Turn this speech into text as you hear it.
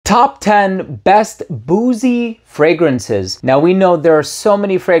Top 10 best boozy fragrances. Now we know there are so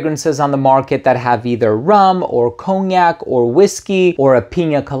many fragrances on the market that have either rum or cognac or whiskey or a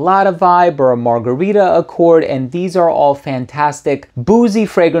pina colada vibe or a margarita accord, and these are all fantastic boozy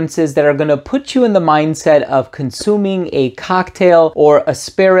fragrances that are going to put you in the mindset of consuming a cocktail or a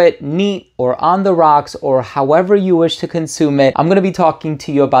spirit neat or on the rocks or however you wish to consume it. I'm going to be talking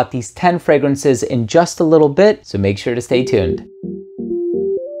to you about these 10 fragrances in just a little bit, so make sure to stay tuned.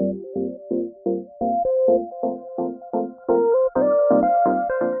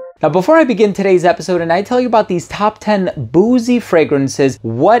 Now, before I begin today's episode and I tell you about these top 10 boozy fragrances,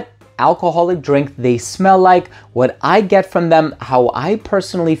 what alcoholic drink they smell like, what I get from them, how I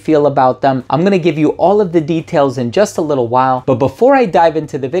personally feel about them, I'm going to give you all of the details in just a little while. But before I dive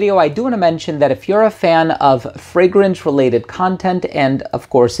into the video, I do want to mention that if you're a fan of fragrance related content, and of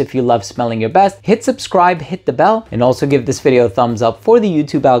course, if you love smelling your best, hit subscribe, hit the bell, and also give this video a thumbs up for the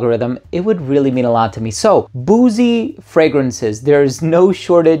YouTube algorithm. It would really mean a lot to me. So, boozy fragrances. There's no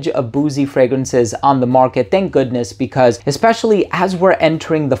shortage of boozy fragrances on the market, thank goodness, because especially as we're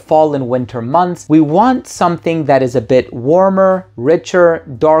entering the fall and winter months, we want something that is a bit warmer, richer,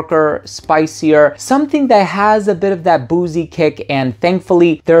 darker, spicier, something that has a bit of that boozy kick. And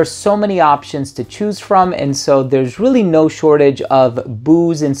thankfully, there are so many options to choose from. And so there's really no shortage of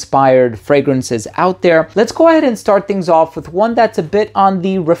booze inspired fragrances out there. Let's go ahead and start things off with one that's a bit on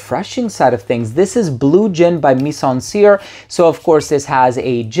the refreshing side of things. This is Blue Gin by Mise-en-Cire. So of course, this has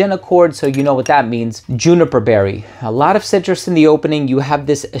a gin accord. So you know what that means. Juniper berry. A lot of citrus in the opening. You have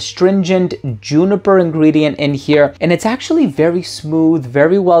this astringent juniper ingredient in here, and it's actually very smooth,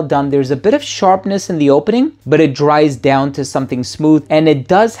 very well done. There's a bit of sharpness in the opening, but it dries down to something smooth, and it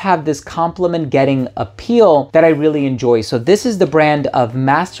does have this compliment getting appeal that I really enjoy. So this is the brand of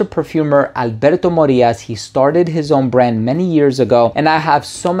master perfumer Alberto Morillas. He started his own brand many years ago, and I have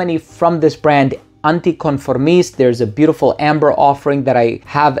so many from this brand. Anticonformiste, there's a beautiful amber offering that I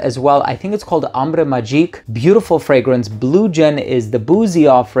have as well. I think it's called Ambre Magique. Beautiful fragrance. Blue Gin is the boozy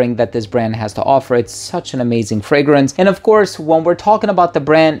offering that this brand has to offer. It's such an amazing fragrance. And of course, when we're talking about the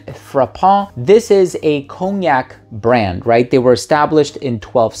brand Frappant, this is a cognac brand, right? They were established in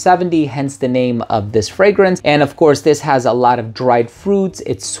 1270, hence the name of this fragrance. And of course, this has a lot of dried fruits.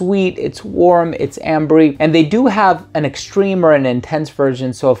 It's sweet, it's warm, it's ambery, and they do have an extreme or an intense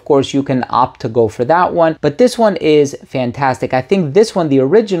version. So of course, you can opt to go for that one, but this one is fantastic. I think this one, the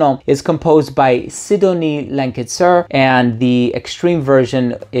original, is composed by Sidonie Lankitzer, and the extreme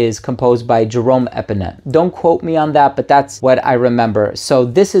version is composed by Jerome Epinette. Don't quote me on that, but that's what I remember. So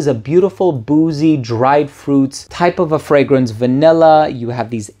this is a beautiful boozy dried fruits type of a fragrance. Vanilla, you have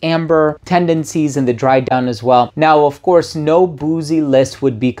these amber tendencies in the dry down as well. Now, of course, no boozy list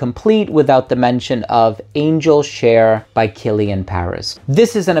would be complete without the mention of Angel Share by Kilian Paris.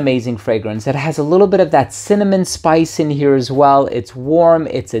 This is an amazing fragrance. It has a little bit of that cinnamon spice in here as well. It's warm,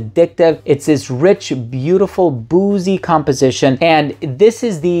 it's addictive, it's this rich, beautiful, boozy composition. And this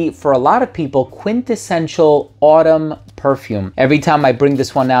is the, for a lot of people, quintessential autumn perfume. Every time I bring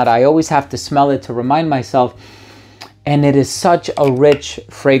this one out, I always have to smell it to remind myself. And it is such a rich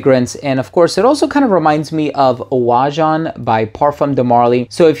fragrance. And of course, it also kind of reminds me of Oajan by Parfum de Marly.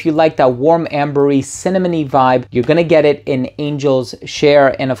 So if you like that warm, ambery, cinnamony vibe, you're gonna get it in Angel's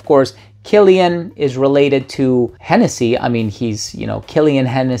Share. And of course, Kilian is related to Hennessy. I mean, he's, you know, Kilian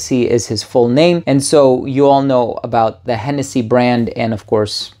Hennessy is his full name. And so you all know about the Hennessy brand. And of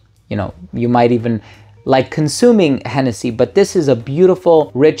course, you know, you might even like consuming Hennessy, but this is a beautiful,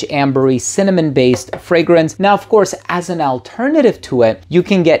 rich, ambery, cinnamon-based fragrance. Now, of course, as an alternative to it, you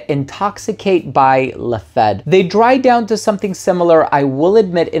can get Intoxicate by Lafed. They dry down to something similar. I will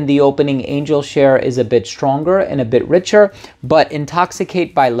admit in the opening, Angel Share is a bit stronger and a bit richer, but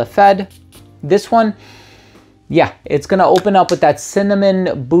Intoxicate by Lafed, this one, yeah, it's gonna open up with that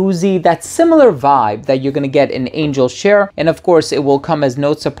cinnamon, boozy, that similar vibe that you're gonna get in Angel Share. And of course, it will come as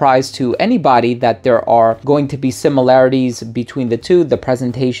no surprise to anybody that there are going to be similarities between the two. The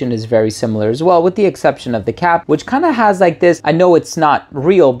presentation is very similar as well, with the exception of the cap, which kind of has like this, I know it's not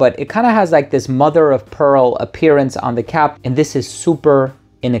real, but it kind of has like this mother of pearl appearance on the cap. And this is super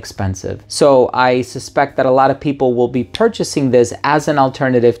inexpensive. So I suspect that a lot of people will be purchasing this as an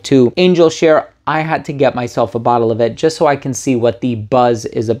alternative to Angel Share. I had to get myself a bottle of it just so I can see what the buzz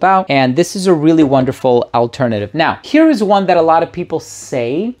is about. And this is a really wonderful alternative. Now, here is one that a lot of people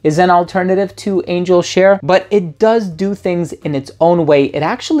say is an alternative to Angel Share, but it does do things in its own way. It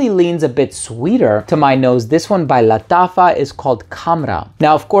actually leans a bit sweeter to my nose. This one by Latafa is called Camra.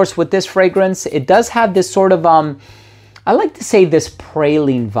 Now, of course, with this fragrance, it does have this sort of I like to say this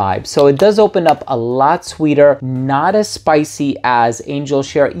praline vibe. So it does open up a lot sweeter, not as spicy as Angel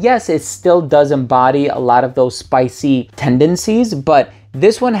Share. Yes, it still does embody a lot of those spicy tendencies, but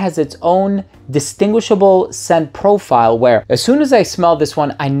this one has its own distinguishable scent profile where as soon as I smell this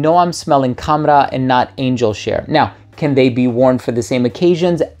one, I know I'm smelling Camra and not Angel Share. Now, can they be worn for the same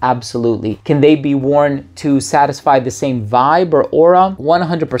occasions? Absolutely. Can they be worn to satisfy the same vibe or aura?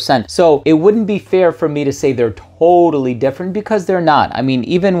 100%. So it wouldn't be fair for me to say they're totally different because they're not. I mean,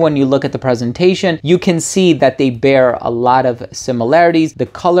 even when you look at the presentation, you can see that they bear a lot of similarities. The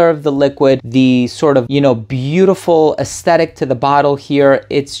color of the liquid, the sort of, beautiful aesthetic to the bottle here.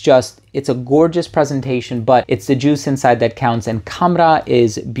 It's a gorgeous presentation, but it's the juice inside that counts, and Camra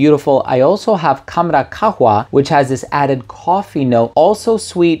is beautiful. I also have Camra Kahwa, which has this added coffee note, also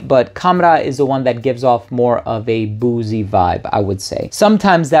sweet, but Camra is the one that gives off more of a boozy vibe, I would say.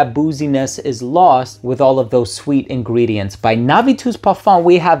 Sometimes that booziness is lost with all of those sweet ingredients. By Navitus Parfum,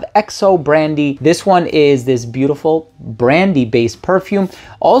 we have XO Brandy. This one is this beautiful brandy-based perfume.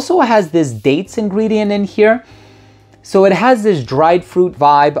 Also has this dates ingredient in here. So it has this dried fruit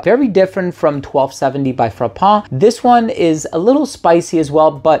vibe, very different from 1270 by Frappant. This one is a little spicy as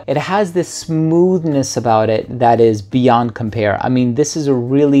well, but it has this smoothness about it that is beyond compare. I mean, this is a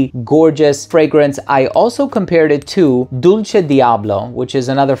really gorgeous fragrance. I also compared it to Dulce Diablo, which is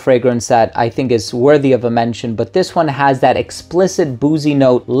another fragrance that I think is worthy of a mention, but this one has that explicit boozy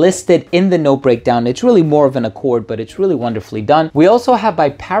note listed in the note breakdown. It's really more of an accord, but it's really wonderfully done. We also have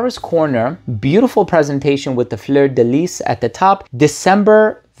by Paris Corner, beautiful presentation with the Fleur de Lis at the top,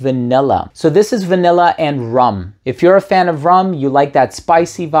 December Vanilla. So this is vanilla and rum. If you're a fan of rum, you like that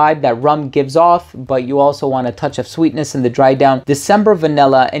spicy vibe that rum gives off, but you also want a touch of sweetness in the dry down. December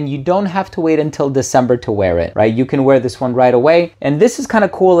Vanilla, and you don't have to wait until December to wear it, right? You can wear this one right away. And this is kind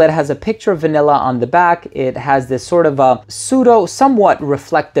of cool. It has a picture of vanilla on the back. It has this sort of a somewhat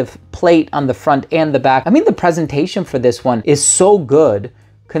reflective plate on the front and the back. I mean, the presentation for this one is so good,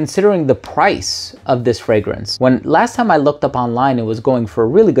 considering the price of this fragrance. Last time I looked up online, it was going for a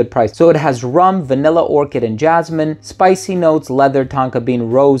really good price. So it has rum, vanilla, orchid, and jasmine, spicy notes, leather, tonka bean,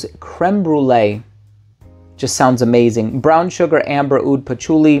 rose, creme brulee. Just sounds amazing. Brown sugar, amber, oud,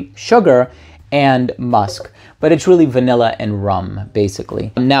 patchouli, sugar, and musk. But it's really vanilla and rum,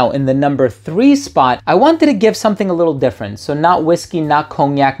 basically. Now, in the number 3 spot, I wanted to give something a little different. So not whiskey, not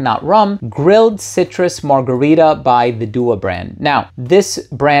cognac, not rum. Grilled Citrus Margarita by the Dua brand. Now, this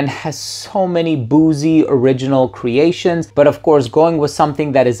brand has so many boozy original creations, but of course, going with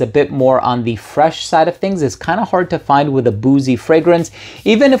something that is a bit more on the fresh side of things is kind of hard to find with a boozy fragrance.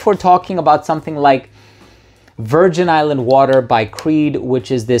 Even if we're talking about something like Virgin Island Water by Creed,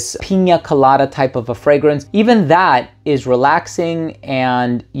 which is this pina colada type of a fragrance. Even that is relaxing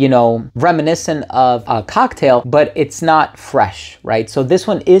and, reminiscent of a cocktail, but it's not fresh, right? So this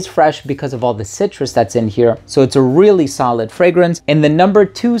one is fresh because of all the citrus that's in here. So it's a really solid fragrance. In the number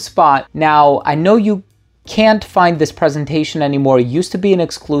 2 spot, now I know you can't find this presentation anymore. It used to be an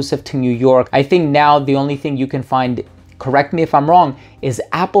exclusive to New York. I think now the only thing you can find, correct me if I'm wrong, is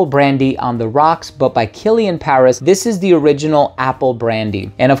Apple Brandy on the Rocks, but by Kilian Paris. This is the original Apple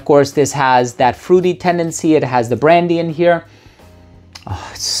Brandy. And of course, this has that fruity tendency. It has the brandy in here.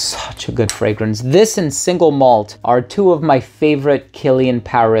 Oh, it's such a good fragrance. This and Single Malt are 2 of my favorite Kilian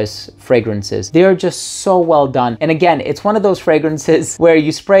Paris fragrances. They are just so well done. And again, it's one of those fragrances where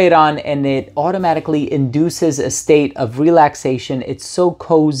you spray it on and it automatically induces a state of relaxation. It's so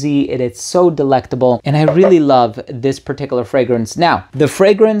cozy and it's so delectable. And I really love this particular fragrance. Now, the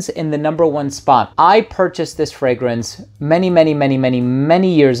fragrance in the number 1 spot, I purchased this fragrance many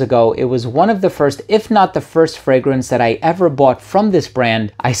years ago. It was one of the first, if not the first fragrance that I ever bought from this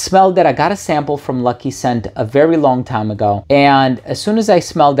brand. I smelled it. I got a sample from Lucky Scent a very long time ago. And as soon as I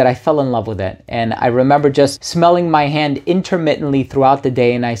smelled it, I fell in love with it. And I remember just smelling my hand intermittently throughout the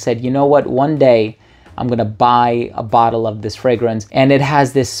day. And I said, you know what? One day I'm gonna buy a bottle of this fragrance. And it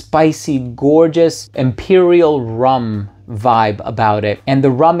has this spicy, gorgeous imperial rum vibe about it. And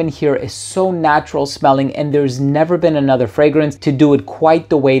the rum in here is so natural smelling, and there's never been another fragrance to do it quite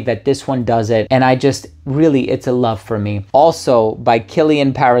the way that this one does it. And I just really, it's a love for me. Also by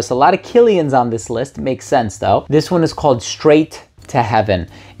Kilian Paris, a lot of Kilians on this list, makes sense though. This one is called Straight to Heaven.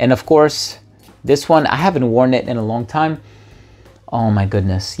 And of course, this one, I haven't worn it in a long time. Oh my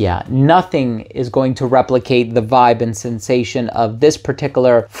goodness, yeah. Nothing is going to replicate the vibe and sensation of this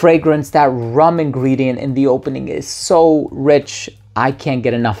particular fragrance. That rum ingredient in the opening is so rich. I can't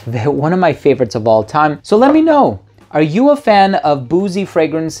get enough of it. One of my favorites of all time. So let me know, are you a fan of boozy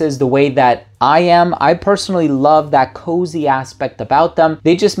fragrances the way that I am? I personally love that cozy aspect about them.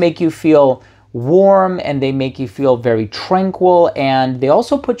 They just make you feel warm and they make you feel very tranquil, and they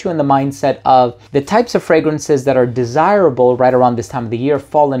also put you in the mindset of the types of fragrances that are desirable right around this time of the year,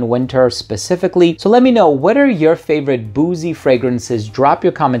 fall and winter specifically. So let me know, what are your favorite Boozy fragrances? Drop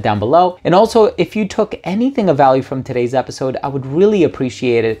your comment down below. And also, if you took anything of value from today's episode, I would really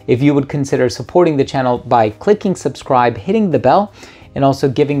appreciate it if you would consider supporting the channel by clicking subscribe, hitting the bell, and also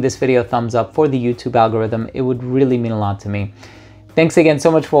giving this video a thumbs up for the YouTube algorithm. It would really mean a lot to me. Thanks again so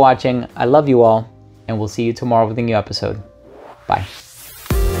much for watching. I love you all, and we'll see you tomorrow with a new episode. Bye.